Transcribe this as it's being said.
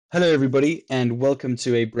Hello, everybody, and welcome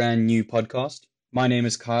to a brand new podcast. My name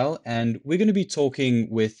is Kyle, and we're going to be talking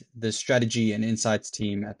with the strategy and insights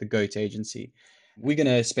team at the GOAT agency. We're going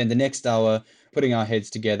to spend the next hour putting our heads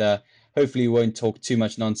together. Hopefully, we won't talk too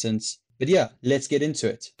much nonsense. But yeah, let's get into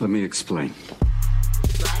it. Let me explain.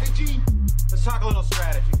 Strategy? Let's talk a little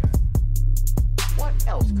strategy, guys. What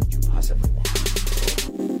else could you possibly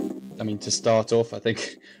want? I mean, to start off, I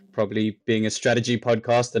think probably being a strategy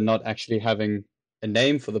podcast and not actually having a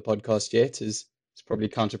name for the podcast yet is probably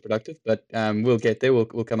counterproductive, but we'll get there. We'll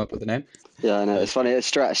come up with a name. Yeah, I know. It's funny. A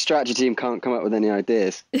strategy team can't come up with any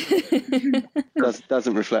ideas.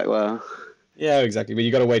 Doesn't reflect well. Yeah, exactly. But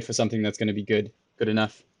you got to wait for something that's going to be good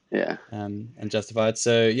enough. Yeah. And justify it.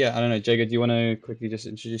 So yeah, I don't know, Jago, do you want to quickly just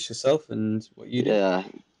introduce yourself and what you do? Yeah.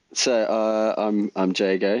 So I'm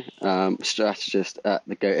Jago, strategist at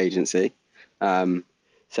the GOAT agency.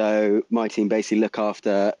 So my team basically look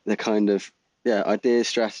after the kind of ideas,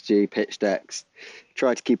 strategy, pitch decks,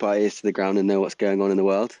 try to keep our ears to the ground and know what's going on in the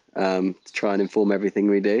world, to try and inform everything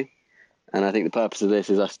we do. And I think the purpose of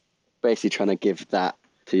this is us basically trying to give that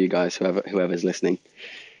to you guys, whoever's listening.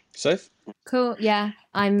 Soph? Cool. Yeah,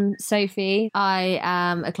 I'm Sophie. I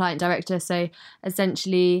am a client director, so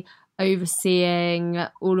essentially overseeing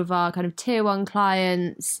all of our kind of tier one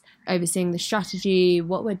clients, overseeing the strategy,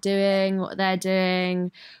 what we're doing, what they're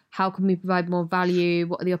doing, how can we provide more value,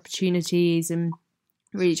 what are the opportunities, and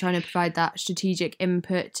really trying to provide that strategic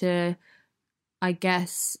input to, I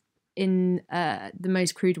guess, in the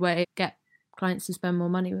most crude way, get clients to spend more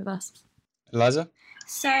money with us. Eliza?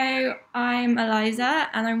 So I'm Eliza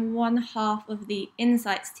and I'm one half of the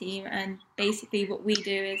insights team, and basically what we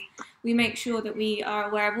do is we make sure that we are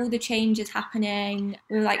aware of all the changes happening.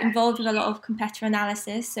 We're involved with a lot of competitor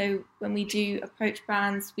analysis, so when we do approach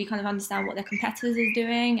brands we kind of understand what their competitors are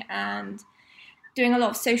doing, and doing a lot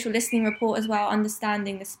of social listening report as well,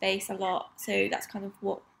 understanding the space a lot. So that's kind of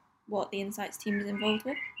what the insights team is involved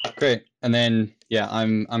with. Great. And then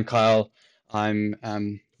I'm Kyle. I'm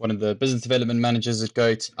one of the business development managers at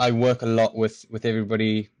GOAT. I work a lot with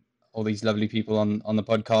everybody, all these lovely people on the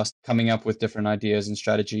podcast, coming up with different ideas and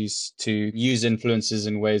strategies to use influencers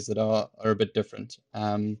in ways that are a bit different.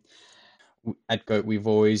 At GOAT, we've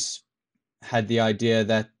always had the idea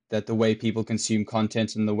that the way people consume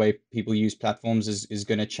content and the way people use platforms is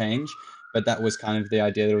going to change. But that was kind of the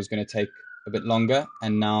idea that it was going to take a bit longer.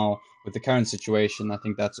 And now with the current situation, I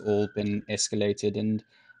think that's all been escalated and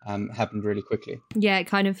happened really quickly. Yeah, it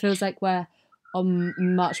kind of feels like we're on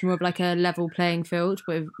much more of a level playing field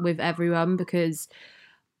with everyone, because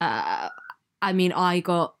I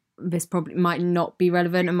got, this probably might not be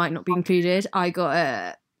relevant and might not be included. I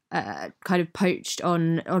got kind of poached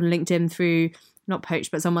on LinkedIn through, not poached,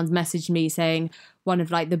 but someone's messaged me saying one of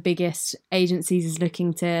the biggest agencies is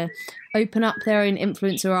looking to open up their own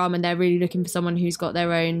influencer arm, and they're really looking for someone who's got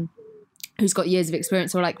years of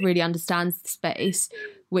experience or really understands the space,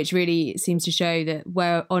 which really seems to show that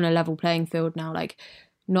we're on a level playing field now.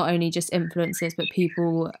 Not only just influencers, but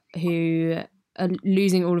people who are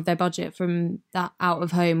losing all of their budget from that out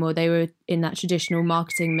of home, or they were in that traditional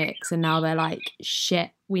marketing mix, and now they're like,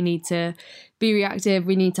 shit, we need to be reactive,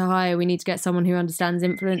 we need to hire, we need to get someone who understands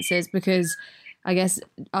influencers, because I guess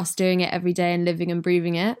us doing it every day and living and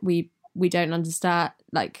breathing it, we don't understand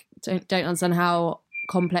don't understand how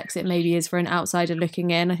complex it maybe is for an outsider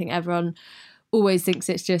looking in. I think everyone always thinks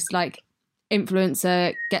it's just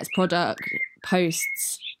influencer gets product,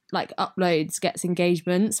 posts, uploads, gets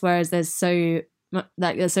engagements, whereas there's so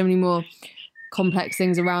many more complex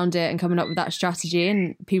things around it and coming up with that strategy,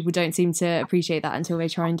 and people don't seem to appreciate that until they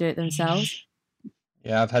try and do it themselves.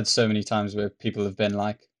 Yeah, I've had so many times where people have been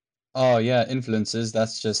like, oh yeah, influencers,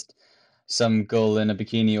 that's just some girl in a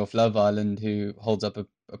bikini off Love Island who holds up a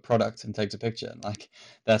product and takes a picture.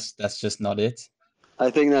 That's just not it. I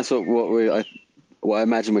think that's what I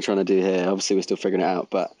imagine we're trying to do here. Obviously, we're still figuring it out,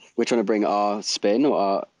 but we're trying to bring our spin or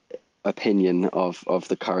our opinion of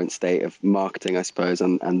the current state of marketing, I suppose,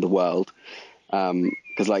 and the world.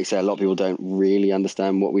 Because like you say, a lot of people don't really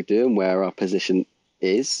understand what we do and where our position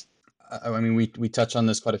is. I mean, we touch on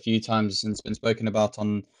this quite a few times, and it's been spoken about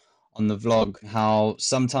on the vlog, how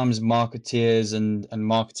sometimes marketeers and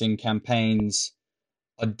marketing campaigns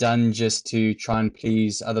are done just to try and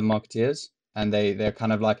please other marketeers, and they're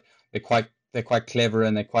kind of they're quite clever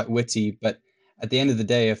and they're quite witty, but at the end of the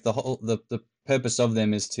day, if the purpose of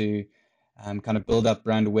them is to kind of build up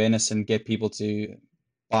brand awareness and get people to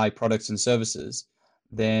buy products and services,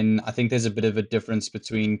 then I think there's a bit of a difference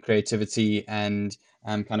between creativity and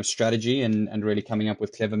kind of strategy and really coming up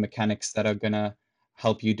with clever mechanics that are going to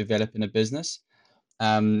help you develop in a business.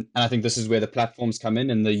 And I think this is where the platforms come in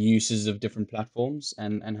and the uses of different platforms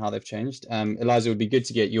and how they've changed. Eliza, it would be good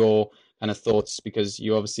to get your kind of thoughts because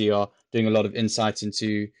you obviously are doing a lot of insights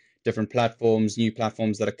into different platforms, new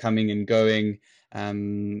platforms that are coming and going.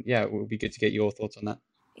 Yeah, it would be good to get your thoughts on that.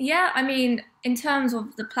 Yeah, I mean, in terms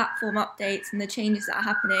of the platform updates and the changes that are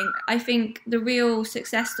happening, I think the real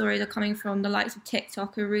success stories are coming from the likes of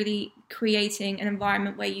TikTok, who are really creating an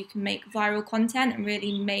environment where you can make viral content and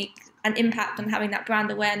really make an impact on having that brand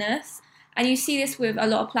awareness. And you see this with a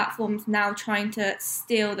lot of platforms now trying to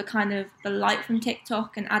steal the kind of the light from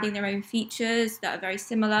TikTok and adding their own features that are very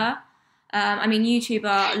similar. I mean, YouTube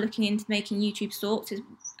are looking into making YouTube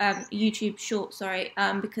Shorts,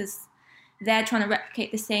 because they're trying to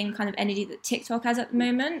replicate the same kind of energy that TikTok has at the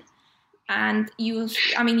moment. And you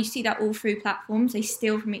see that all through platforms. They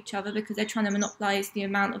steal from each other because they're trying to monopolize the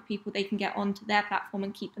amount of people they can get onto their platform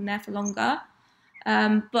and keep them there for longer.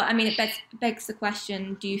 But I mean, it begs the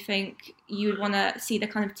question, do you think you would want to see the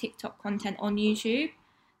kind of TikTok content on YouTube?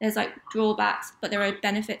 There's like drawbacks, but there are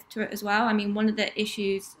benefits to it as well. I mean, one of the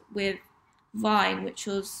issues with Vine, which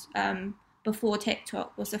was before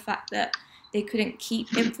TikTok, was the fact that they couldn't keep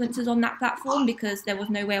influencers on that platform because there was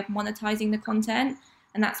no way of monetizing the content.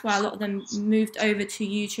 And that's why a lot of them moved over to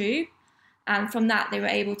YouTube. And from that, they were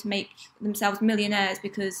able to make themselves millionaires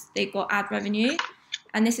because they got ad revenue.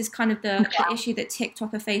 And this is kind of the issue that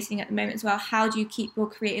TikTok are facing at the moment as well. How do you keep your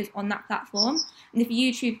creators on that platform? And if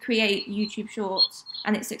YouTube create YouTube Shorts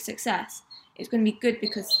and it's a success, it's going to be good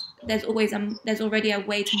because there's already a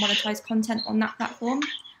way to monetize content on that platform,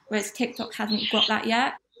 whereas TikTok hasn't got that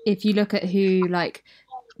yet. If you look at who like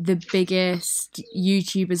the biggest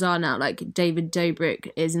YouTubers are now, like David Dobrik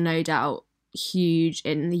is no doubt huge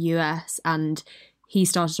in the US, and he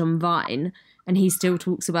started on Vine and he still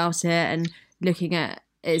talks about it and looking at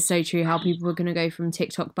it's so true how people are going to go from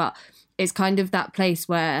TikTok. But it's kind of that place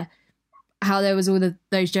where how there was all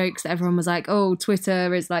those jokes that everyone was like, oh,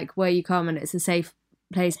 Twitter is like where you come and it's a safe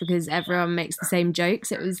place because everyone makes the same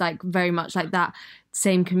jokes. It was like very much like that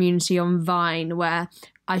same community on Vine where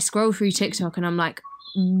I scroll through TikTok and I'm like,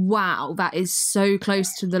 wow, that is so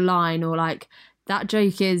close to the line, or like that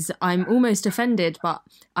joke is, I'm almost offended, but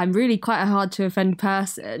I'm really quite a hard to offend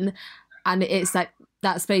person. And it's like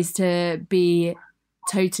that space to be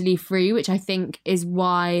totally free, which I think is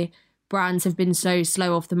why brands have been so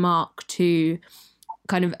slow off the mark to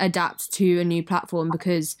kind of adapt to a new platform,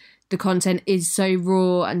 because the content is so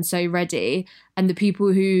raw and so ready, and the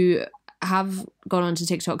people who have gone onto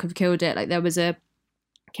TikTok have killed it. Like there was a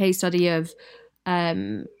case study of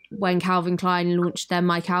when Calvin Klein launched their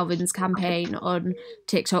My Calvins campaign on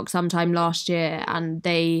TikTok sometime last year, and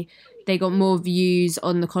they got more views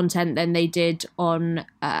on the content than they did on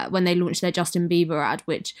when they launched their Justin Bieber ad,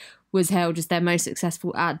 which was hailed as their most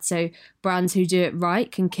successful ad. So brands who do it right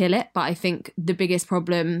can kill it. But I think the biggest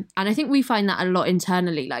problem, and I think we find that a lot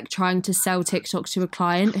internally, like trying to sell TikTok to a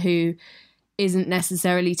client who isn't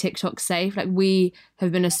necessarily TikTok safe. Like we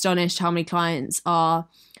have been astonished how many clients are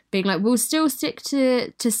being like, we'll still stick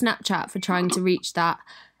to Snapchat for trying to reach that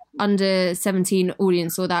under 17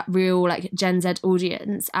 audience, or that real like Gen Z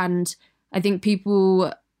audience. And I think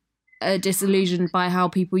people are disillusioned by how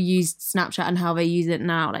people used Snapchat and how they use it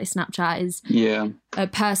now. Like Snapchat is a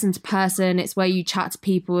person to person, it's where you chat to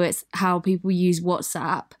people, it's how people use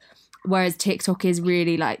WhatsApp, whereas TikTok is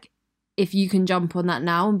really like, if you can jump on that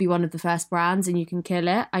now and be one of the first brands and you can kill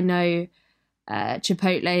it. I know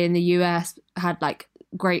Chipotle in the US had like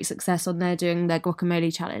great success on there doing their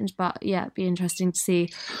guacamole challenge. But yeah, it'd be interesting to see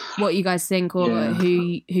what you guys think, or who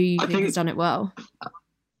you think has done it well.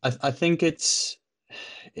 I think it's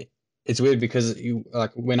weird because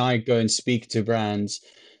like when I go and speak to brands,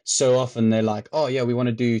 so often they're like, oh yeah, we want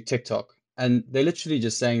to do TikTok, and they're literally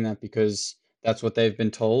just saying that because that's what they've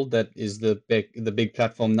been told that is the big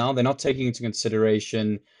platform now. They're not taking into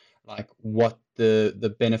consideration like what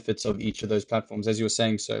the benefits of each of those platforms, as you were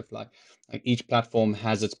saying, so like each platform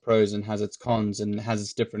has its pros and has its cons and has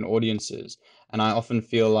its different audiences. And I often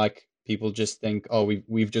feel like people just think, oh,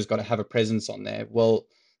 we've just got to have a presence on there. Well,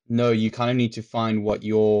 no, you kind of need to find what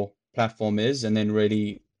your platform is and then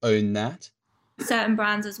really own that. Certain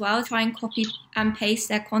brands as well try and copy and paste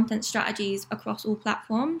their content strategies across all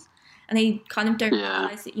platforms, and they kind of don't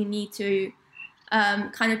realize that you need to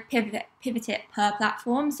kind of pivot it per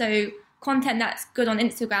platform. So content that's good on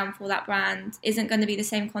Instagram for that brand isn't going to be the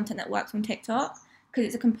same content that works on TikTok, because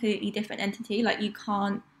it's a completely different entity. Like you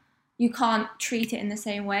can't treat it in the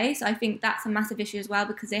same way. So I think that's a massive issue as well,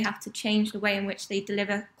 because they have to change the way in which they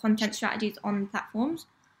deliver content strategies on platforms.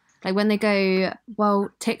 like when they go, well,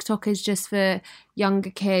 TikTok is just for younger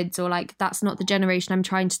kids, or like that's not the generation I'm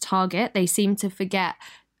trying to target, they seem to forget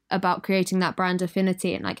about creating that brand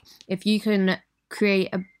affinity. And like if you can create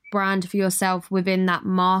a brand for yourself within that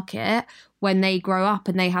market, when they grow up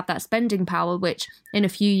and they have that spending power, which in a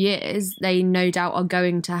few years they no doubt are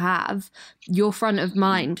going to have, you're front of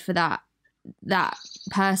mind for that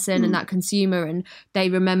person and that consumer, and they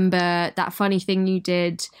remember that funny thing you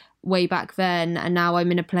did way back then, and now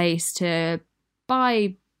I'm in a place to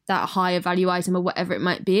buy that higher value item or whatever it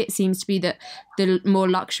might be. It seems to be that the more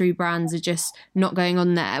luxury brands are just not going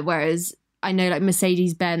on there, whereas I know like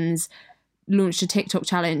Mercedes-Benz launched a TikTok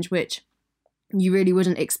challenge, which you really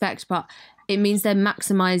wouldn't expect, but it means they're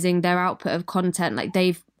maximizing their output of content. Like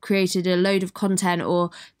they've created a load of content, or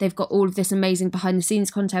they've got all of this amazing behind the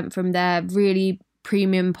scenes content from their really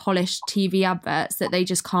premium polished TV adverts that they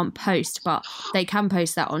just can't post, but they can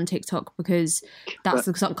post that on TikTok because that's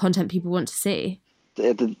the sort of content people want to see.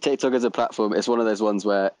 The TikTok as a platform is one of those ones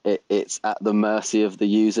where it's at the mercy of the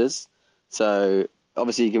users. So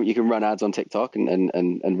obviously you can run ads on TikTok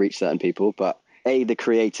and reach certain people, but the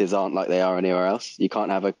creatives aren't like they are anywhere else. You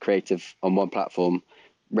can't have a creative on one platform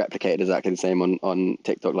replicated exactly the same on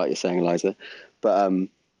TikTok, like you're saying, Eliza. But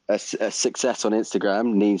a success on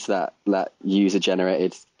Instagram needs that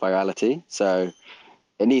user-generated virality. So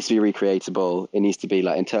it needs to be recreatable. It needs to be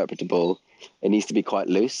like interpretable. It needs to be quite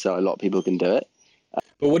loose, so a lot of people can do it.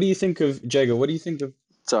 But what do you think of, Jago? What do you think of?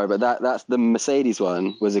 Sorry, but that's the Mercedes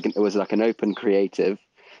one was like an open creative,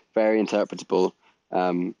 very interpretable,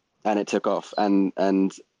 and it took off.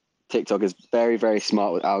 And TikTok is very, very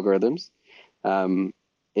smart with algorithms.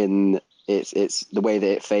 In it's the way that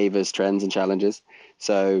it favors trends and challenges.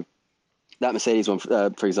 So that Mercedes one,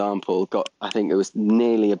 for example, got, I think it was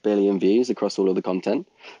nearly 1 billion views across all of the content,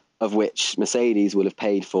 of which Mercedes will have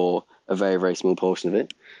paid for a very, very small portion of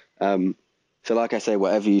it. So like I say,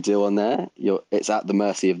 whatever you do on there, it's at the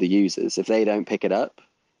mercy of the users. If they don't pick it up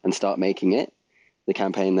and start making it, the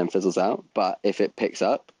campaign then fizzles out. But if it picks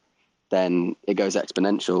up, then it goes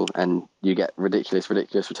exponential and you get ridiculous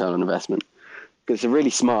return on investment. Because it's a really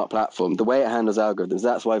smart platform. The way it handles algorithms,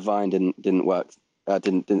 that's why Vine didn't work,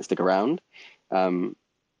 didn't stick around,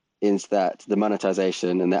 is that the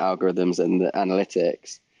monetization and the algorithms and the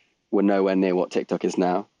analytics were nowhere near what TikTok is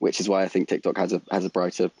now, which is why I think TikTok has a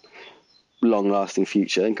brighter, long-lasting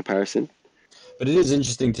future in comparison. But it is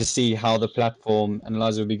interesting to see how the platform, and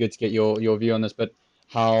Eliza, it would be good to get your view on this, but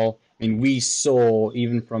how, I mean, we saw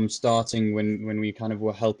even from starting when we kind of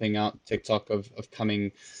were helping out TikTok of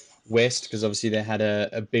coming west, because obviously they had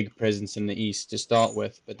a big presence in the east to start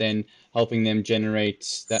with, but then helping them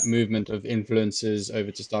generate that movement of influencers over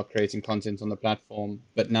to start creating content on the platform.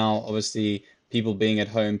 But now, obviously, people being at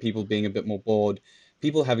home, people being a bit more bored,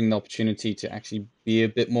 people having the opportunity to actually be a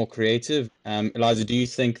bit more creative. Eliza, do you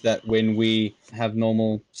think that when we have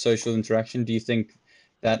normal social interaction, do you think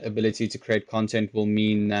that ability to create content will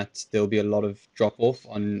mean that there'll be a lot of drop off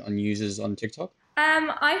on users on TikTok?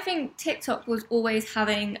 I think TikTok was always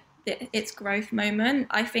having its growth moment.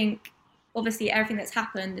 I think obviously everything that's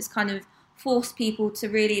happened has kind of forced people to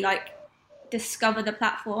really like discover the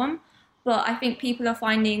platform. But I think people are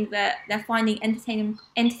finding that they're finding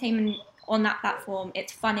entertainment on that platform.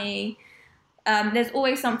 It's funny. There's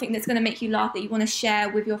always something that's going to make you laugh that you want to share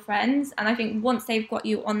with your friends. And I think once they've got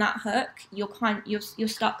you on that hook, you're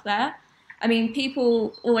stuck there. I mean,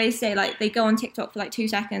 people always say like they go on TikTok for like 2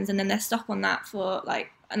 seconds and then they're stuck on that for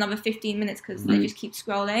like another 15 minutes because they just keep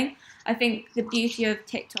scrolling. I think the beauty of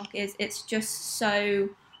TikTok is it's just so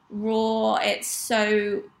raw. It's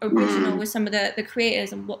so original with some of the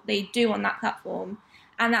creators and what they do on that platform.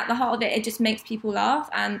 And at the heart of it, it just makes people laugh.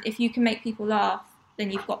 And if you can make people laugh,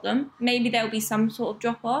 then you've got them. Maybe there'll be some sort of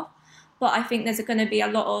drop off, but I think there's going to be a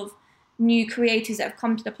lot of new creators that have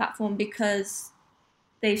come to the platform because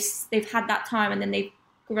they've had that time and then they've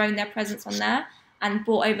grown their presence on there and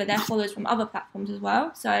brought over their followers from other platforms as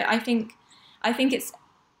well. So I think it's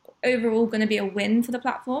overall going to be a win for the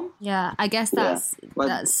platform. Yeah, I guess that's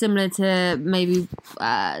similar to maybe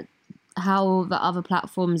how the other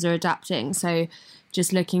platforms are adapting. So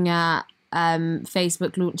just looking at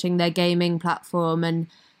Facebook launching their gaming platform, and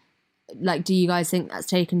like, do you guys think that's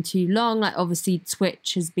taken too long? Like, obviously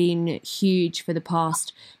Twitch has been huge for the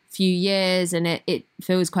past few years, and it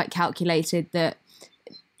feels quite calculated that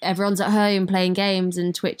everyone's at home playing games,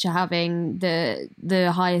 and Twitch are having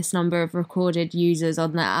the highest number of recorded users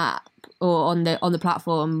on the app or on the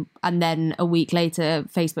platform, and then a week later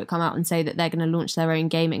Facebook come out and say that they're going to launch their own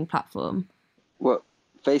gaming platform. Well,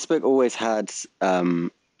 Facebook always had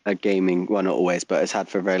a gaming, well, not always, but it's had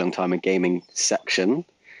for a very long time a gaming section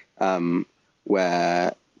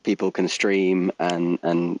where people can stream,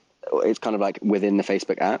 and it's kind of like within the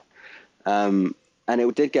Facebook app. And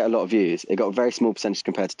it did get a lot of views. It got a very small percentage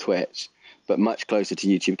compared to Twitch, but much closer to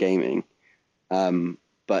YouTube gaming.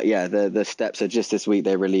 But yeah, the steps are just this week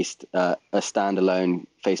they released a standalone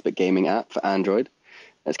Facebook gaming app for Android.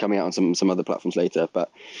 It's coming out on some other platforms later.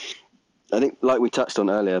 But I think, like we touched on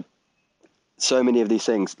earlier, so many of these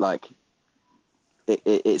things, like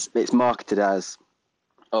it's marketed as,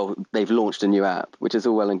 oh, they've launched a new app, which is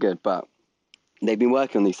all well and good, but they've been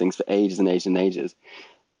working on these things for ages and ages and ages.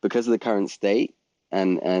 Because of the current state,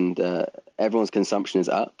 and everyone's consumption is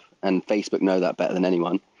up, and Facebook know that better than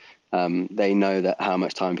anyone. They know that how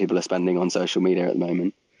much time people are spending on social media at the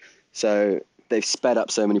moment. So they've sped up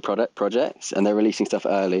so many projects, and they're releasing stuff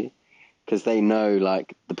early because they know,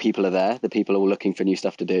 like, the people are there. The people are all looking for new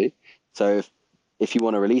stuff to do. So if you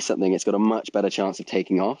want to release something, it's got a much better chance of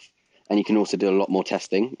taking off, and you can also do a lot more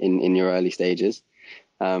testing in your early stages.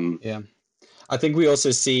 Yeah, I think we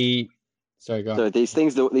also see. Sorry, go on. So these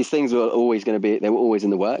things were always going to be. They were always in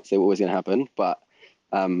the works. They were always going to happen, but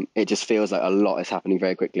it just feels like a lot is happening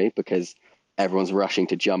very quickly because everyone's rushing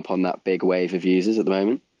to jump on that big wave of users at the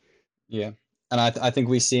moment. Yeah, and I think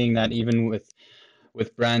we're seeing that even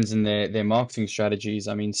with brands and their marketing strategies.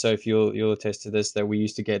 I mean, so if you'll attest to this, that we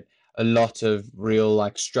used to get a lot of real,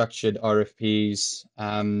 like, structured RFPs,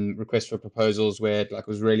 requests for proposals, where it, like,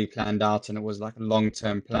 was really planned out and it was like a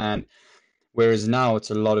long-term plan. Whereas now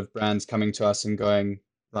it's a lot of brands coming to us and going,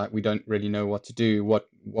 like, we don't really know what to do. What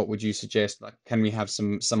would you suggest? Like, can we have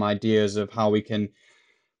some ideas of how we can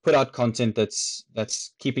put out content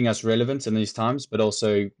that's keeping us relevant in these times, but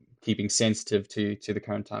also keeping sensitive to the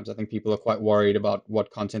current times? I think people are quite worried about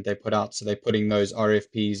what content they put out, so they're putting those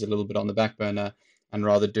RFPs a little bit on the back burner and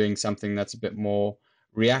rather doing something that's a bit more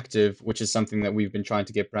reactive, which is something that we've been trying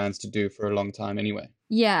to get brands to do for a long time anyway.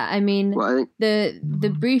 Yeah, I mean,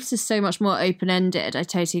 the briefs are so much more open-ended. I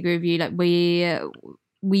totally agree with you. Like,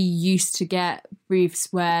 we used to get briefs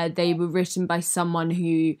where they were written by someone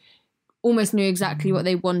who almost knew exactly what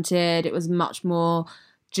they wanted. It was much more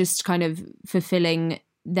just kind of fulfilling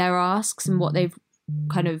their asks and what they've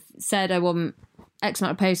kind of said. I want X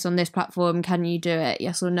amount of posts on this platform. Can you do it?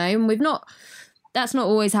 Yes or no? And that's not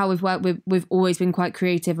always how we've worked. We've always been quite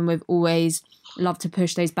creative, and we've always loved to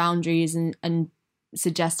push those boundaries and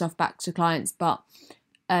suggest stuff back to clients. But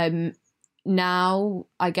now,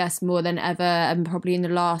 I guess more than ever, and probably in the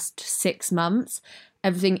last 6 months,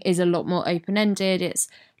 everything is a lot more open-ended. It's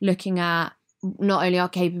looking at not only our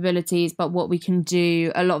capabilities, but what we can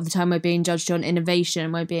do. A lot of the time we're being judged on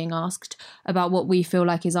innovation. We're being asked about what we feel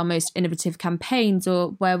like is our most innovative campaigns or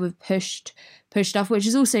where we've pushed stuff, which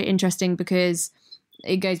is also interesting because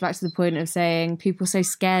it goes back to the point of saying people are so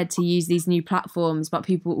scared to use these new platforms, but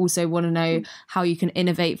people also want to know how you can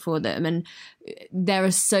innovate for them. And there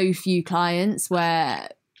are so few clients where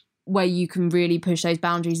you can really push those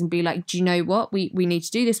boundaries and be like, do you know what? We need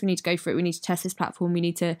to do this. We need to go for it. We need to test this platform. We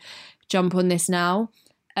need to jump on this now.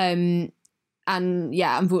 And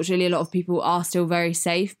yeah, unfortunately, a lot of people are still very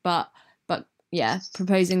safe, but yeah,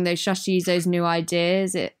 proposing those strategies, those new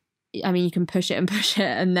ideas, you can push it,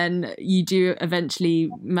 and then you do eventually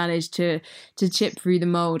manage to chip through the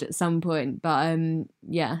mold at some point. But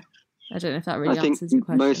yeah, I don't know if that really answers your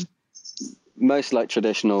question. Most like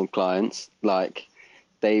traditional clients, like,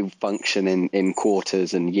 they function in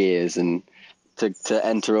quarters and years, and to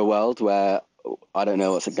enter a world where I don't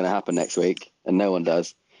know what's going to happen next week, and no one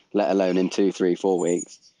does, let alone in 2, 3, 4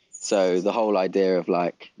 weeks. So the whole idea of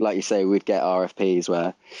like you say, we'd get RFPs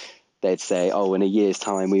where they'd say, oh, in a year's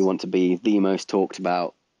time, we want to be the most talked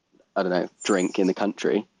about, I don't know, drink in the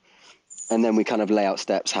country. And then we kind of lay out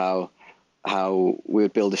steps how we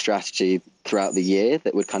would build a strategy throughout the year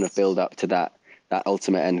that would kind of build up to that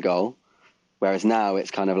ultimate end goal. Whereas now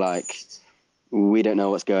it's kind of like, we don't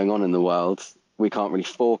know what's going on in the world. We can't really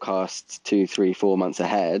forecast 2, 3, 4 months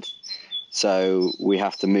ahead. So we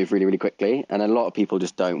have to move really, really quickly. And a lot of people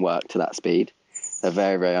just don't work to that speed. They're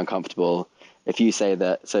very, very uncomfortable. If you say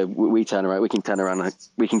that, so we can turn around,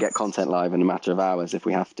 we can get content live in a matter of hours if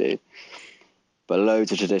we have to. But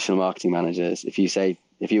loads of traditional marketing managers, if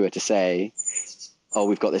you were to say, oh,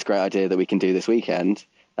 we've got this great idea that we can do this weekend,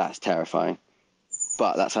 that's terrifying.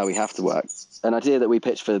 But that's how we have to work. An idea that we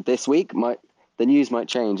pitch for this week, the news might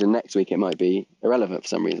change, and next week it might be irrelevant for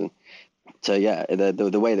some reason. So yeah,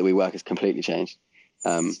 the way that we work has completely changed.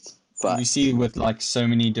 But we see with like so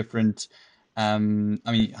many different, how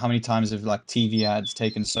many times have like TV ads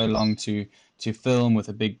taken so long to film with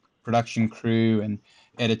a big production crew and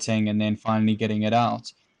editing and then finally getting it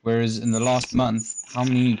out? Whereas in the last month, how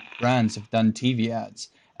many brands have done TV ads?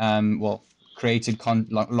 created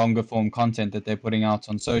longer form content that they're putting out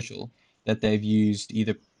on social, that they've used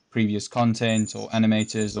either previous content or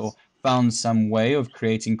animators, or found some way of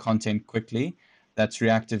creating content quickly that's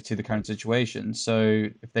reactive to the current situation. So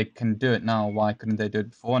if they can do it now, why couldn't they do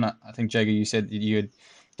it before? And I think, Jager, you said that you had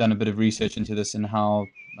done a bit of research into this and how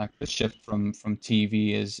like the shift from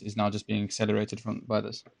TV is now just being accelerated by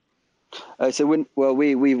this. So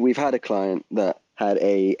we've had a client that had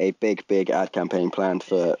a big ad campaign planned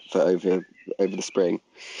for over the spring,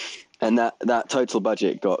 and that total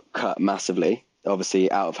budget got cut massively.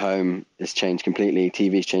 Obviously, out of home has changed completely,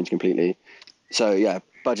 TV's changed completely. So yeah,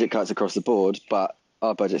 budget cuts across the board, but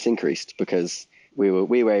our budget's increased because we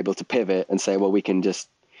were able to pivot and say, well, we can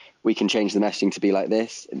change the messaging to be like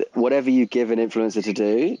this. Whatever you give an influencer to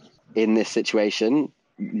do in this situation,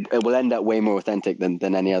 it will end up way more authentic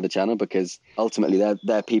than any other channel, because ultimately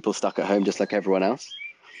they're people stuck at home just like everyone else.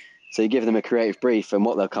 So you give them a creative brief and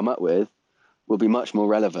what they'll come up with will be much more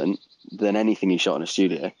relevant than anything you shot in a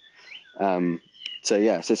studio.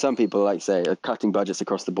 So some people, like say, are cutting budgets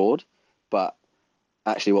across the board, but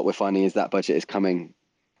actually what we're finding is that budget is coming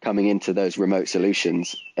into those remote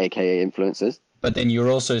solutions, aka influencers. But then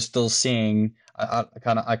you're also still seeing,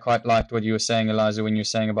 I quite liked what you were saying, Eliza, when you were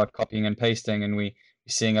saying about copying and pasting, and we're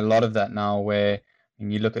seeing a lot of that now, where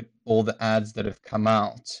when you look at all the ads that have come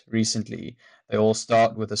out recently, they all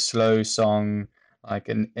start with a slow song, like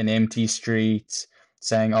an empty street,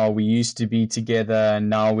 saying, "Oh, we used to be together, and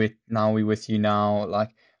now we're with you now." Like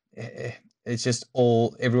it's just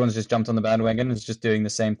everyone's just jumped on the bandwagon. It's just doing the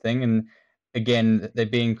same thing, and again, they're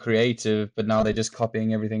being creative, but now they're just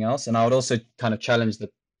copying everything else. And I would also kind of challenge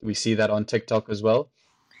that we see that on TikTok as well.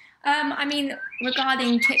 I mean,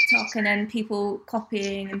 regarding TikTok and then people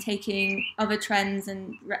copying and taking other trends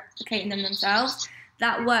and replicating them themselves,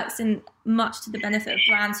 that works in much to the benefit of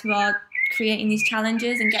brands who are creating these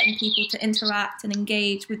challenges and getting people to interact and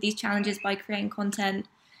engage with these challenges by creating content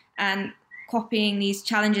and copying these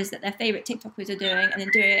challenges that their favorite TikTokers are doing, and then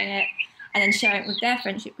doing it and then sharing it with their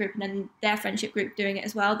friendship group, and then their friendship group doing it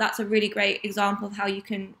as well. That's a really great example of how you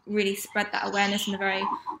can really spread that awareness in a very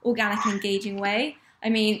organic and engaging way. I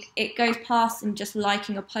mean, it goes past and just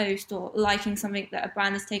liking a post or liking something that a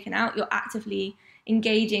brand has taken out. You're actively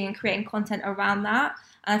engaging and creating content around that.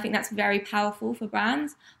 And I think that's very powerful for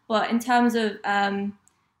brands. But in terms of on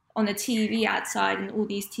the TV ad side and all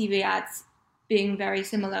these TV ads being very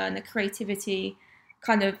similar and the creativity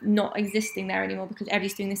kind of not existing there anymore because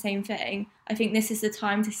everybody's doing the same thing, I think this is the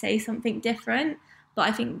time to say something different. But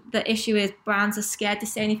I think the issue is brands are scared to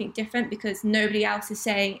say anything different because nobody else is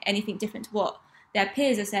saying anything different to what their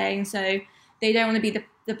peers are saying. So they don't want to be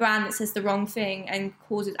the brand that says the wrong thing and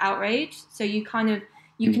causes outrage. So you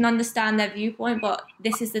can understand their viewpoint, but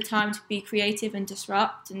this is the time to be creative and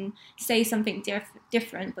disrupt and say something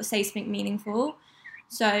different, but say something meaningful.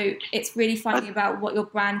 So it's really finding about what your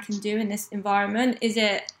brand can do in this environment. Is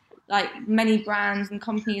it like many brands and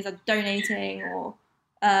companies are donating or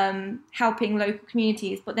helping local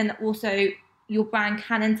communities, but then also your brand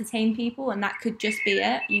can entertain people, and that could just be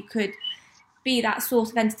it. You could be that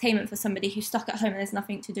source of entertainment for somebody who's stuck at home and there's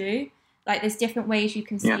nothing to do. Like there's different ways you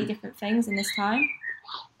can see different things in this time.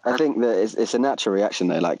 I think that it's a natural reaction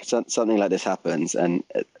though. Like something like this happens, and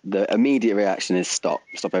the immediate reaction is stop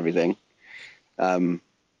everything.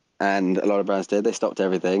 And a lot of brands did. They stopped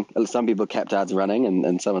everything. Some people kept ads running,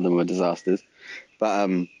 and some of them were disasters. But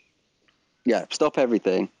stop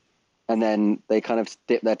everything, and then they kind of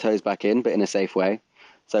dip their toes back in, but in a safe way.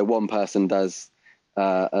 So one person does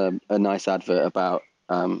a nice advert about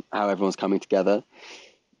how everyone's coming together.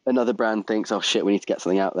 Another brand thinks, oh shit, we need to get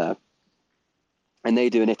something out there, and they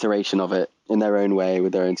do an iteration of it in their own way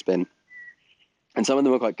with their own spin. And some of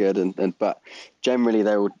them are quite good, but generally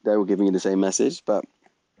they're all giving you the same message. But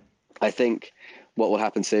I think what will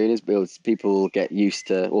happen soon is people will get used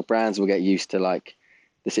to, or brands will get used to like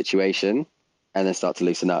the situation, and then start to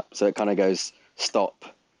loosen up. So it kind of goes stop,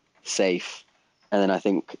 safe, and then I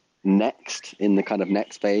think in the kind of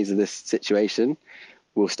next phase of this situation,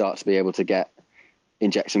 we'll start to be able to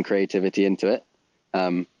inject some creativity into it.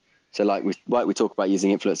 So like we talk about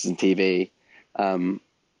using influencers in TV,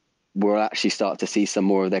 we'll actually start to see some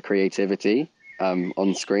more of their creativity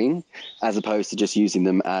on screen, as opposed to just using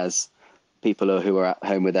them as people who are at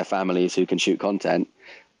home with their families who can shoot content.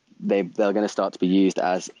 They're going to start to be used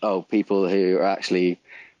as people who are actually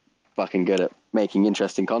fucking good at making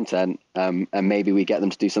interesting content, and maybe we get them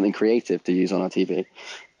to do something creative to use on our TV,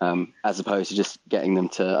 as opposed to just getting them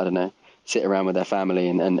to, I don't know, sit around with their family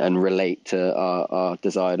and relate to our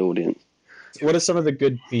desired audience. What are some of the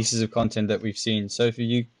good pieces of content that we've seen? So for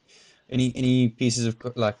you, Any pieces of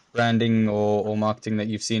like branding or marketing that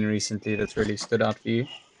you've seen recently that's really stood out for you?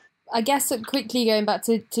 I guess quickly going back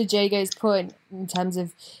to Jago's point in terms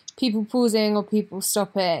of people pausing or people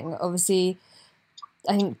stopping, obviously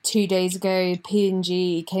I think 2 days ago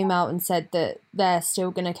P&G came out and said that they're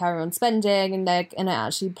still going to carry on spending and they're going to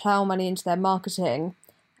actually plough money into their marketing.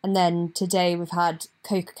 And then today we've had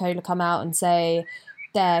Coca-Cola come out and say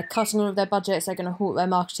they're cutting all of their budgets, they're going to halt their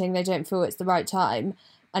marketing, they don't feel it's the right time.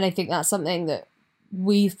 And I think that's something that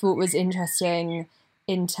we thought was interesting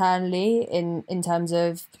internally in terms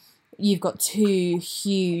of you've got two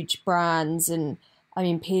huge brands, and I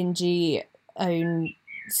mean P&G own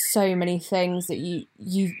so many things that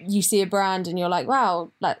you see a brand and you're like,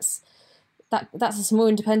 wow, that's a small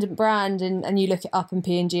independent brand, and you look it up and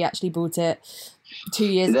P&G actually bought it 2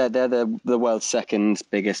 years. They're the world's second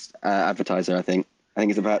biggest advertiser. I think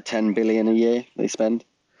it's about 10 billion a year they spend,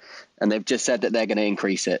 and they've just said that they're going to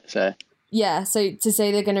increase it. So yeah, so to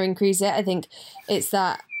say they're going to increase it, I think it's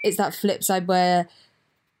that flip side where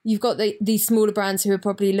you've got these smaller brands who are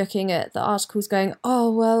probably looking at the articles going, oh,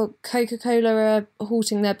 well, Coca-Cola are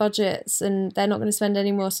halting their budgets and they're not going to spend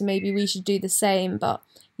any more, so maybe we should do the same. But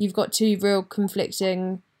you've got two real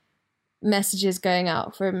conflicting messages going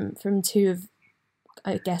out from two of,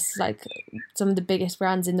 I guess, like some of the biggest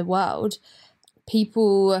brands in the world.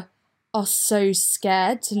 People are so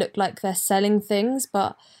scared to look like they're selling things,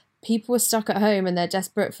 but people are stuck at home and they're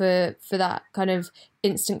desperate for that kind of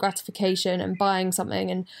instant gratification and buying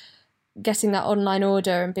something and getting that online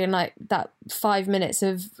order and being like that 5 minutes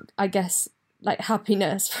of, I guess, like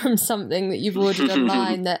happiness from something that you've ordered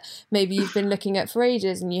online that maybe you've been looking at for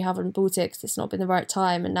ages and you haven't bought it because it's not been the right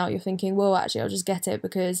time, and now you're thinking, well, actually I'll just get it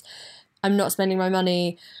because I'm not spending my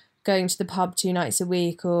money going to the pub 2 nights a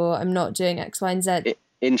week, or I'm not doing X, Y, and Z.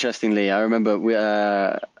 Interestingly, I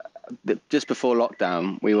remember just before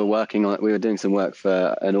lockdown, we were doing some work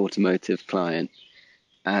for an automotive client,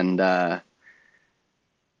 and it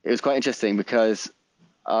was quite interesting because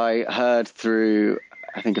I heard through,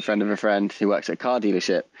 I think, a friend of a friend who works at a car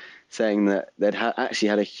dealership saying that they'd actually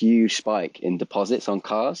had a huge spike in deposits on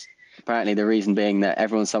cars. Apparently the reason being that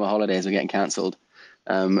everyone's summer holidays were getting cancelled,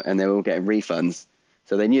 and they were all getting refunds.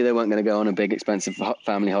 So they knew they weren't going to go on a big expensive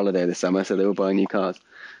family holiday this summer, so they were buying new cars.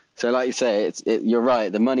 So like you say, you're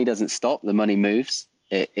right. The money doesn't stop. The money moves.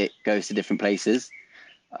 It goes to different places.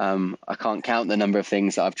 I can't count the number of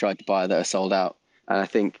things that I've tried to buy that are sold out. And I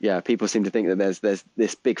think, yeah, people seem to think that there's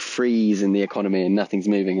this big freeze in the economy and nothing's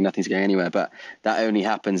moving and nothing's going anywhere. But that only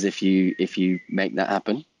happens if you make that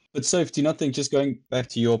happen. But Soph, do you not think, just going back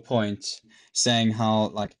to your point, saying how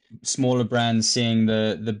like smaller brands seeing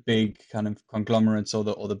the big kind of conglomerates or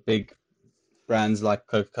the big brands like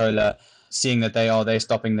Coca-Cola, seeing that they're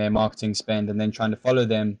stopping their marketing spend and then trying to follow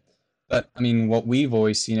them. But I mean, what we've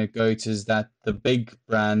always seen at Goat is that the big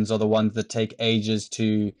brands are the ones that take ages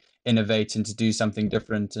to innovate and to do something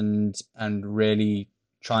different and really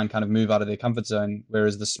try and kind of move out of their comfort zone,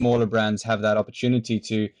 whereas the smaller brands have that opportunity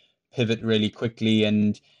to pivot really quickly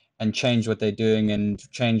and change what they're doing and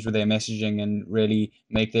change with their messaging and really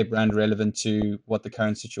make their brand relevant to what the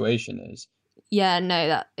current situation is. Yeah, no,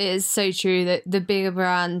 that is so true, that the bigger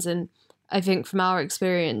brands, and I think from our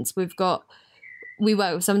experience, we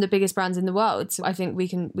work with some of the biggest brands in the world, so I think we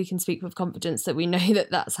can speak with confidence that we know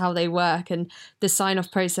that that's how they work, and the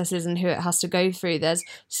sign-off processes and who it has to go through. There's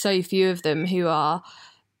so few of them who are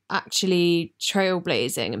actually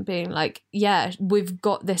trailblazing and being like, yeah, we've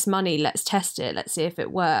got this money, let's test it, let's see if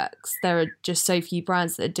it works. There are just so few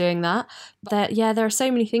brands that are doing that. But there are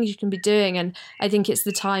so many things you can be doing, and I think it's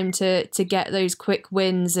the time to get those quick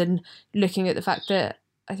wins, and looking at the fact that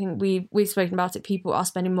I think we've spoken about it, people are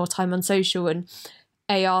spending more time on social, and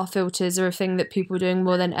AR filters are a thing that people are doing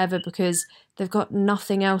more than ever because they've got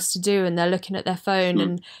nothing else to do and they're looking at their phone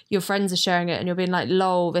and your friends are sharing it and you're being like,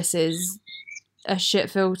 lol, this is a shit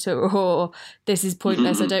filter, or this is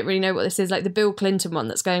pointless, I don't really know what this is. Like the Bill Clinton one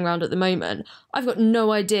that's going around at the moment, I've got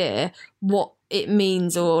no idea what it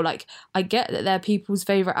means, or like, I get that they're people's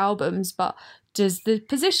favourite albums, but does the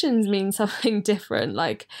positions mean something different?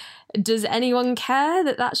 Like, does anyone care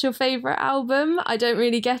that that's your favourite album? I don't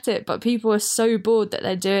really get it, but people are so bored that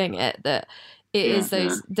they're doing it that it is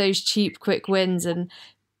those cheap quick wins, and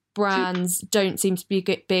brands don't seem to be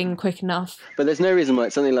being quick enough. But there's no reason why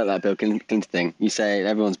something like that Bill Clinton thing, you say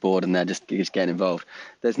everyone's bored and they're just getting involved.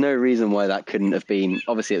 There's no reason why that couldn't have been,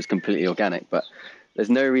 obviously it was completely organic, but there's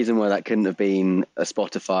no reason why that couldn't have been a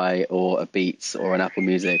Spotify or a Beats or an Apple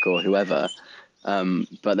Music or whoever.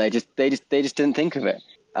 But they just didn't think of it.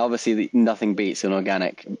 Obviously nothing beats an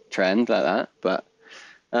organic trend like that, but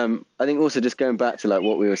I think also just going back to like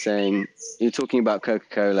what we were saying, you're talking about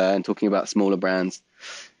Coca-Cola and talking about smaller brands.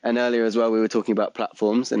 And earlier as well, we were talking about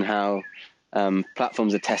platforms and how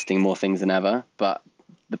platforms are testing more things than ever. But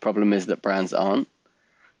the problem is that brands aren't.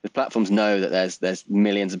 The platforms know that there's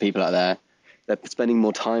millions of people out there. They're spending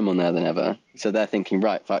more time on there than ever. So they're thinking,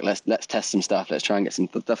 right, fuck, let's test some stuff. Let's try and get some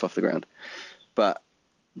stuff off the ground. But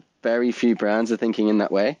very few brands are thinking in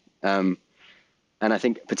that way. And I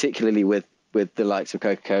think particularly with the likes of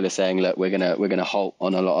Coca-Cola saying, look, we're gonna halt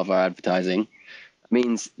on a lot of our advertising,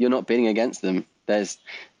 means you're not bidding against them. There's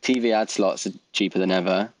TV ad slots are cheaper than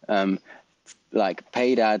ever. Like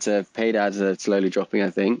paid ads are slowly dropping, I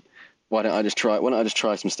think. Why don't I just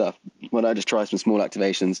try some stuff? Why don't I just try some small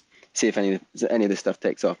activations, see if any of this stuff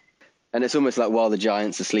takes off? And it's almost like while the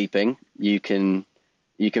giants are sleeping, you can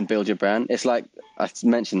build your brand. It's like, I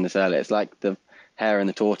mentioned this earlier, it's like the hare and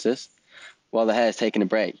the tortoise. While the hare's taking a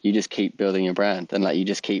break, you just keep building your brand, and like you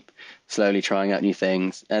just keep slowly trying out new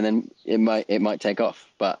things, and then it might take off.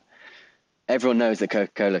 But everyone knows that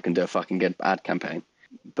Coca-Cola can do a fucking good ad campaign,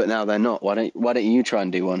 but now they're not. Why don't you try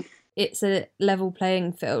and do one? It's a level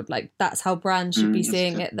playing field. Like, that's how brands should be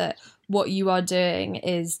seeing it, that what you are doing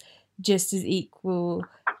is just as equal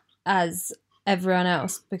as everyone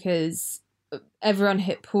else, because everyone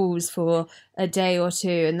hit pause for a day or two,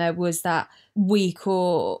 and there was that week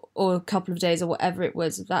or a couple of days or whatever it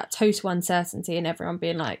was, that total uncertainty, and everyone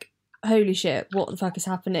being like, holy shit, what the fuck is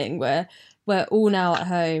happening? We're all now at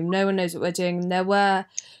home, no one knows what we're doing. And there were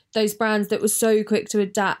those brands that were so quick to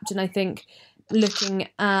adapt. And I think looking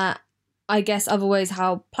at, I guess, other ways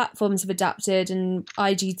how platforms have adapted, and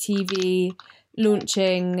IGTV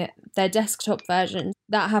launching their desktop version,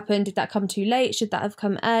 that happened. Did that come too late? Should that have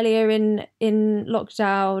come earlier in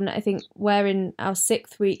lockdown? I think we're in our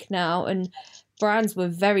 6th week now, and brands were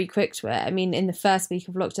very quick to it. I mean, in the first week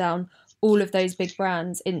of lockdown, all of those big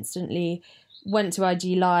brands instantly went to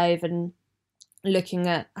IG Live and looking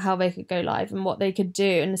at how they could go live and what they could do.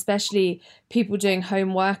 And especially people doing home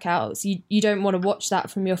workouts, you don't want to watch that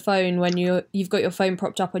from your phone when you've got your phone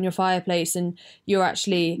propped up on your fireplace and you're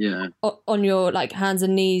actually on your like hands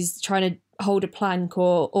and knees trying to hold a plank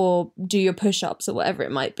or do your push-ups or whatever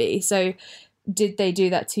it might be. So did they do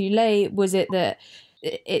that too late? Was it that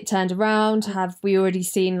it turned around? Have we already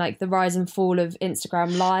seen like the rise and fall of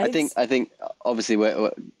Instagram lives? I think obviously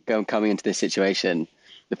we're coming into this situation,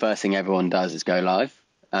 the first thing everyone does is go live.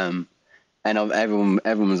 And everyone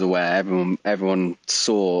was aware, everyone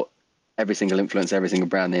saw every single influencer, every single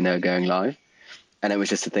brand they know going live. And it was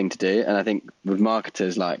just a thing to do. And I think with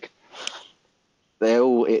marketers, like,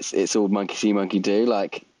 it's all monkey see, monkey do.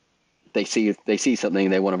 Like, they see something,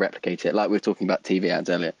 they want to replicate it. Like we were talking about TV ads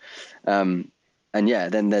earlier. And yeah,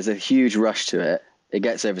 then there's a huge rush to it. It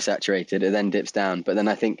gets oversaturated, it then dips down. But then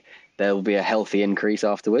I think there will be a healthy increase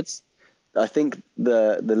afterwards. I think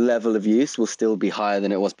the level of use will still be higher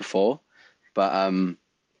than it was before, but I don't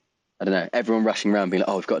know. Everyone rushing around being like,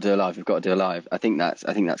 "Oh, we've got to do a live." I think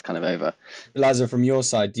that's kind of over. Eliza, from your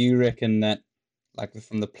side, do you reckon that, like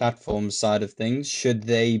from the platform side of things, should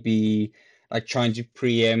they be like trying to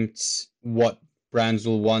preempt what brands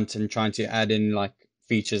will want and trying to add in like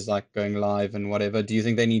features like going live and whatever? Do you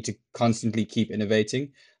think they need to constantly keep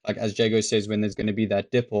innovating? Like as Jago says, when there's going to be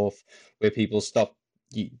that dip off where people stop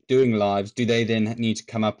doing lives, do they then need to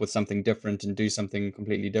come up with something different and do something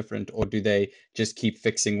completely different, or do they just keep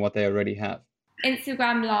fixing what they already have?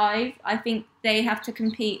 Instagram Live, I think they have to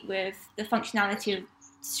compete with the functionality of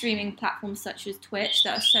streaming platforms such as Twitch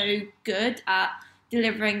that are so good at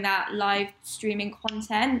delivering that live streaming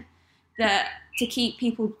content, that to keep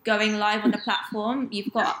people going live on the platform,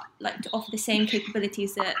 you've got like to offer the same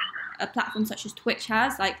capabilities that a platform such as Twitch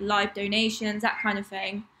has, like live donations, that kind of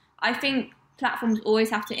thing. I think platforms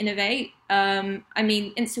always have to innovate. I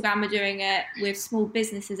mean, Instagram are doing it with small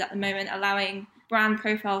businesses at the moment, allowing brand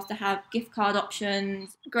profiles to have gift card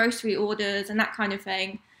options, grocery orders, and that kind of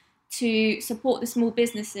thing to support the small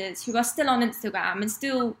businesses who are still on Instagram and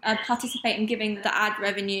still participate in giving the ad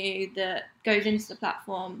revenue that goes into the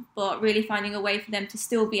platform, but really finding a way for them to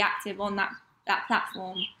still be active on that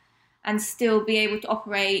platform and still be able to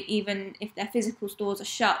operate. Even if their physical stores are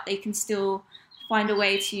shut, they can still find a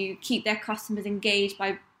way to keep their customers engaged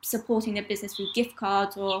by supporting their business through gift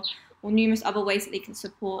cards or numerous other ways that they can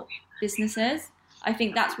support businesses. I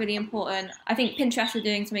think that's really important. I think Pinterest are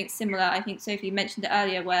doing something similar. I think Sophie mentioned it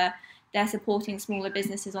earlier, where they're supporting smaller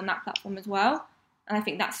businesses on that platform as well. And I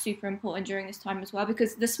think that's super important during this time as well,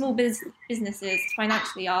 because the small businesses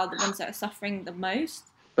financially are the ones that are suffering the most.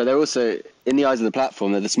 But they're also, in the eyes of the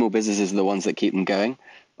platform, they're the small businesses are the ones that keep them going.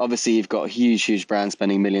 Obviously, you've got huge brands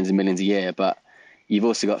spending millions and millions a year, but you've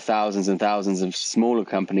also got thousands and thousands of smaller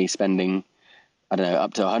companies spending, I don't know,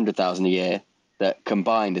 up to 100,000 a year, that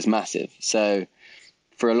combined is massive. So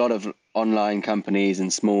for a lot of online companies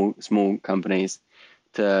and small companies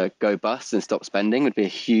to go bust and stop spending would be a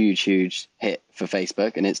huge hit for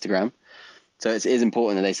Facebook and Instagram. So it is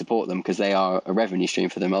important that they support them, because they are a revenue stream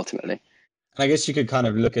for them ultimately. And I guess you could kind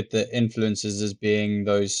of look at the influencers as being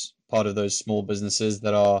those part of those small businesses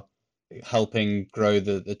that are helping grow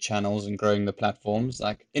the channels and growing the platforms.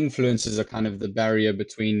 Like influencers are kind of the barrier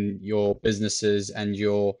between your businesses and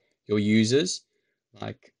your users.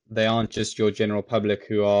 Like they aren't just your general public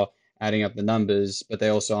who are adding up the numbers, but they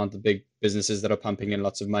also aren't the big businesses that are pumping in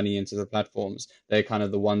lots of money into the platforms. They're kind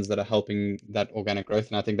of the ones that are helping that organic growth.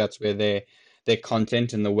 And I think that's where their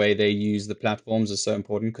content and the way they use the platforms is so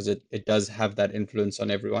important, because it does have that influence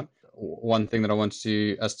on everyone. One thing that I want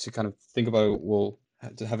us to kind of think about, we'll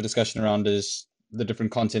to have a discussion around, is the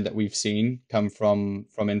different content that we've seen come from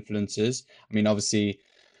influencers. I mean, obviously,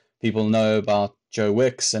 people know about Joe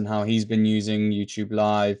Wicks and how he's been using YouTube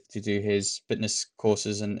Live to do his fitness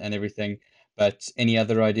courses and everything. But any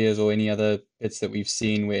other ideas or any other bits that we've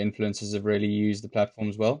seen where influencers have really used the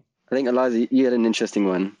platforms well? I think, Eliza, you had an interesting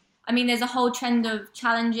one. I mean, there's a whole trend of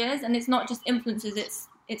challenges, and it's not just influencers;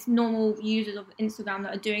 it's normal users of Instagram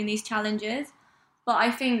that are doing these challenges. But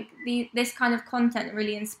I think this kind of content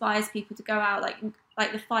really inspires people to go out, like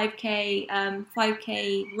the 5K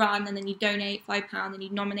run, and then you donate £5 and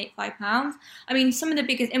you nominate £5. I mean, some of the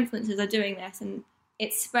biggest influencers are doing this, and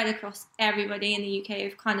it's spread across everybody in the UK.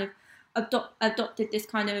 Have kind of adopted this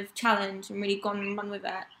kind of challenge and really gone and run with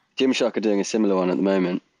it. Gymshark are doing a similar one at the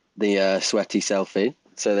moment, the sweaty selfie.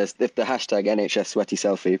 So there's the hashtag NHS sweaty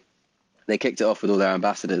selfie. They kicked it off with all their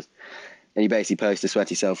ambassadors. And you basically post a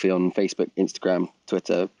sweaty selfie on Facebook, Instagram,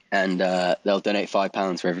 Twitter, and they'll donate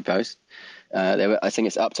 £5 for every post. I think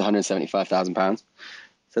it's up to £175,000.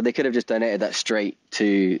 So they could have just donated that straight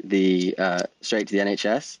to the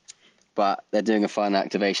NHS, but they're doing a fun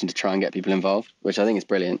activation to try and get people involved, which I think is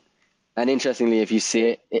brilliant. And interestingly, if you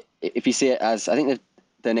see it as, I think they've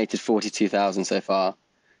donated 42,000 so far,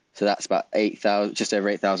 so that's about 8,000, just over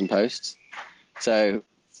 8,000 posts. So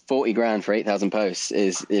 40 grand for 8,000 posts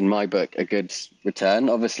is, in my book, a good return.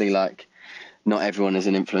 Obviously, like, not everyone is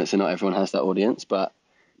an influencer, not everyone has that audience, but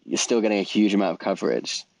you're still getting a huge amount of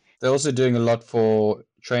coverage. They're also doing a lot for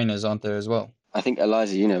trainers, aren't they, as well? I think,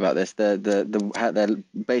 Eliza, you know about this. They're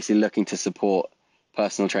basically looking to support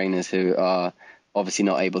personal trainers who are obviously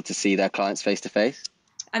not able to see their clients face to face.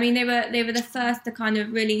 I mean, they were the first to kind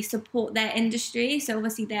of really support their industry. So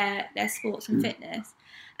obviously their sports and fitness,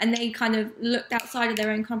 and they kind of looked outside of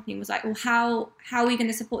their own company and was like, well, how are we going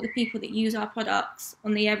to support the people that use our products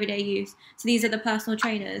on the everyday use? So these are the personal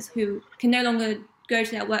trainers who can no longer go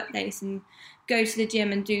to their workplace and go to the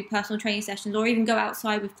gym and do personal training sessions, or even go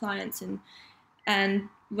outside with clients and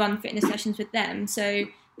run fitness sessions with them. So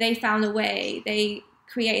they found a way. They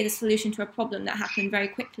created a solution to a problem that happened very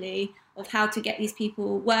quickly, of how to get these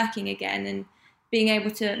people working again and being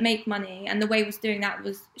able to make money. And the way was doing that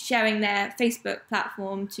was sharing their Facebook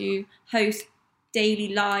platform to host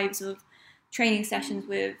daily lives of training sessions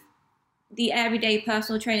with the everyday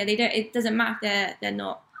personal trainer. It doesn't matter, they're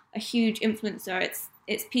not a huge influencer.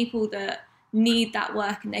 It's people that need that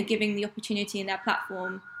work, and they're giving the opportunity in their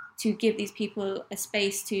platform to give these people a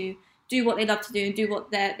space to do what they love to do and do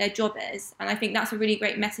what their job is. And I think that's a really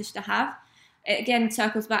great message to have. It again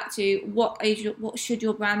circles back to what should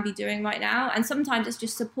your brand be doing right now, and sometimes it's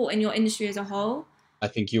just supporting your industry as a whole. I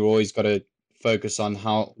think you always got to focus on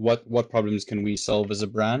what problems can we solve as a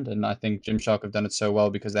brand, and I think Gymshark have done it so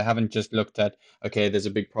well, because they haven't just looked at, okay, there's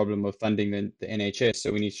a big problem of funding the NHS,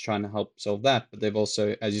 so we need to try and help solve that, but they've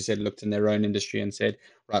also, as you said, looked in their own industry and said,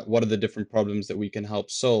 right, what are the different problems that we can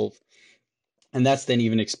help solve? And that's then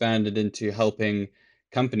even expanded into helping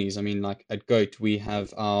companies. I mean, like at Goat, we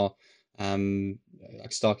have our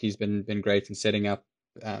like Starkey's been great in setting up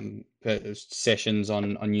sessions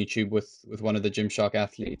on YouTube with one of the Gymshark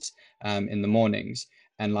athletes in the mornings,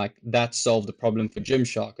 and like that solved the problem for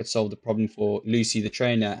Gymshark. It solved the problem for Lucy the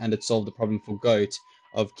trainer, and it solved the problem for Goat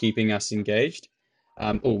of keeping us engaged.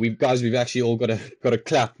 We've actually all got a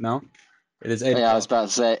clap now. It is 8 o'clock. I was about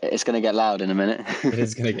to say, it's going to get loud in a minute. It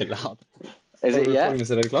is going to get loud. Is it yet?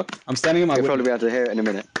 This at 8 o'clock. I'm standing in my You'll window. probably be able to hear it in a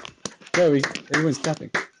minute. No, everyone's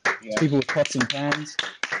clapping. Yeah. People with pots and pans.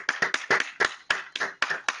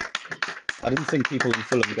 I didn't think people in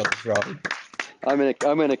Fulham got this right. I'm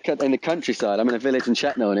in the countryside. I'm in a village in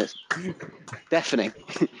Chetnall, and it's deafening.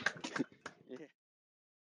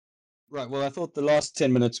 Right. Well, I thought the last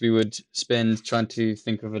 10 minutes we would spend trying to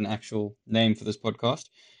think of an actual name for this podcast,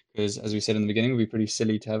 because, as we said in the beginning, it would be pretty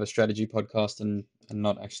silly to have a strategy podcast and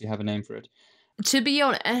not actually have a name for it. To be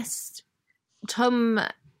honest, Tom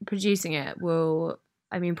producing it will,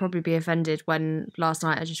 probably be offended when last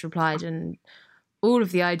night I just replied and all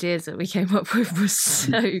of the ideas that we came up with was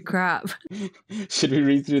so crap. Should we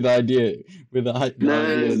read through the idea with the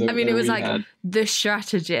ideas? It was like the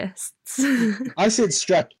strategists. I said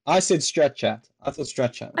strat chat. I thought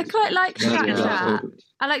strat chat. I quite like strat chat.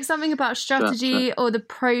 I like something about strategy or the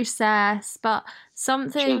process, but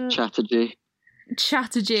something Chatterjee.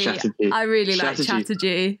 I really like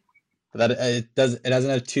Chatterjee. But that it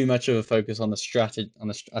doesn't have too much of a focus on the strategy.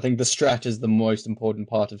 I think the strat is the most important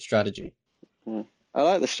part of strategy. Yeah. I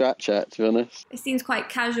like the strat chat, to be honest. It seems quite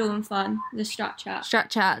casual and fun, the strat chat. Strat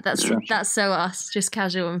chat, that's so us, just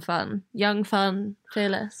casual and fun. Young, fun,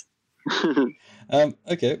 fearless.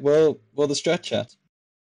 Okay, well, the strat chat.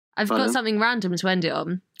 I've got something random to end it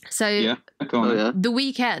on. So, go on. The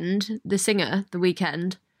Weeknd, the singer, The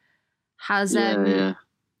Weeknd, has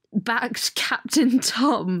backed Captain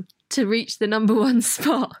Tom to reach the #1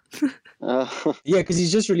 spot. Yeah, because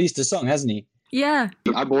he's just released a song, hasn't he? Yeah.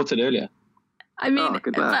 I bought it earlier.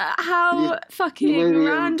 But how fucking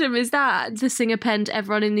random is that? The singer penned,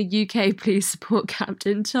 "Everyone in the UK, please support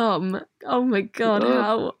Captain Tom." Oh my god,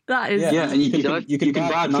 how that is! Yeah, and you can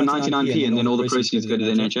buy it for 99p, and then all the proceeds go to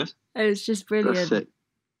the NHS. It's just brilliant.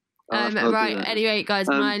 Right. Anyway, guys,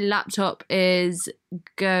 my laptop is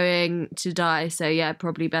going to die, so yeah,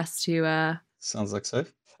 probably best to. Sounds like so.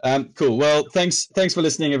 Cool. Well, thanks for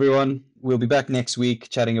listening, everyone. We'll be back next week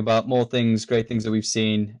chatting about more things, great things that we've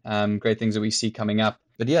seen, great things that we see coming up.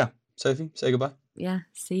 But yeah, Sophie, say goodbye. Yeah,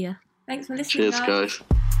 see ya. Thanks for listening, Cheers, guys.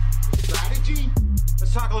 Strategy?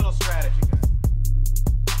 Let's talk a little strategy, guys.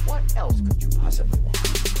 What else could you possibly want?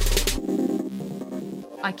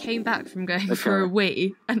 I came back from going for a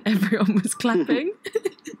wee and everyone was clapping.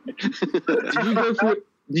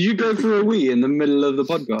 Did you go for a wee in the middle of the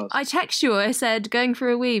podcast? I text you, I said, going for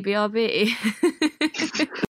a wee, BRB.